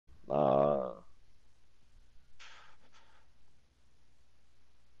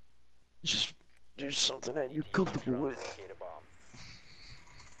do something that you're comfortable with.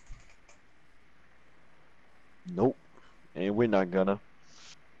 Nope. And we're not gonna.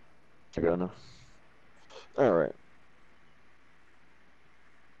 Alright.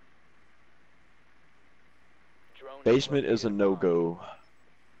 Basement is a no-go.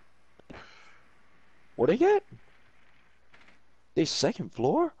 What they get? They second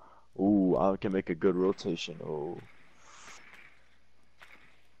floor? Ooh, I can make a good rotation. Oh.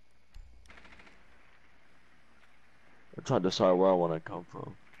 I'm trying to decide where I want to come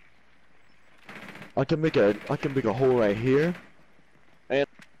from. I can make a hole right here. And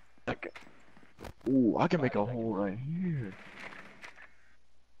ooh, I can make a hole right here.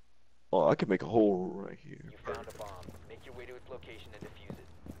 Oh, I can make a hole right here. You found a bomb. Make your way to its location and defuse it.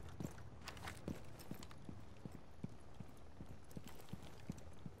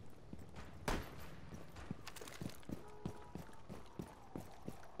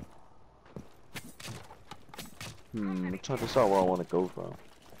 I'm trying to decide where I want to go from.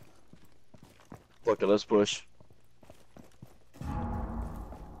 Fuck it, let's push.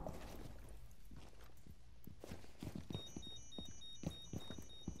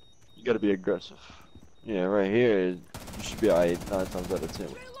 You gotta be aggressive. Yeah, right here, you should be alright 9 times out of 10.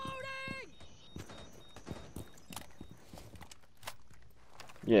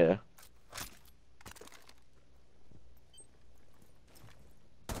 Yeah.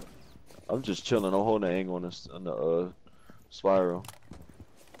 I'm just chilling. I'm holding the angle on the spiral.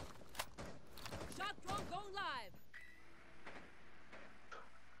 Shot drone going live.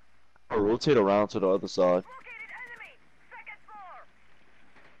 I'll rotate around to the other side.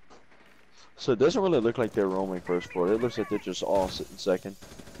 So it doesn't really look like they're roaming first floor. It looks like they're just all sitting second.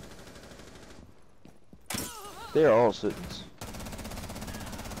 They're all sitting.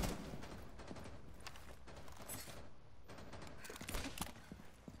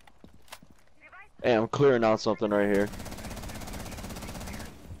 Hey, I'm clearing out something right here.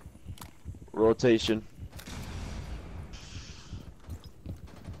 Rotation.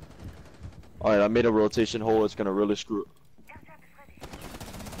 Alright, I made a rotation hole. It's gonna really screw.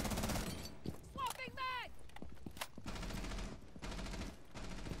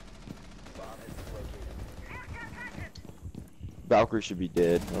 Valkyrie should be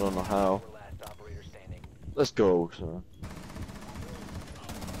dead. I don't know how. Let's go, son.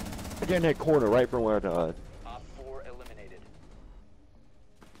 Get in that corner right from where I died. Op 4 eliminated.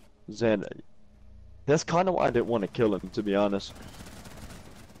 Zen. That's kind of why I didn't want to kill him, to be honest.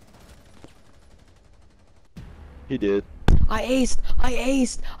 He did. I aced!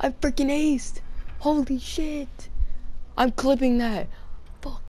 I freaking aced! Holy shit! I'm clipping that!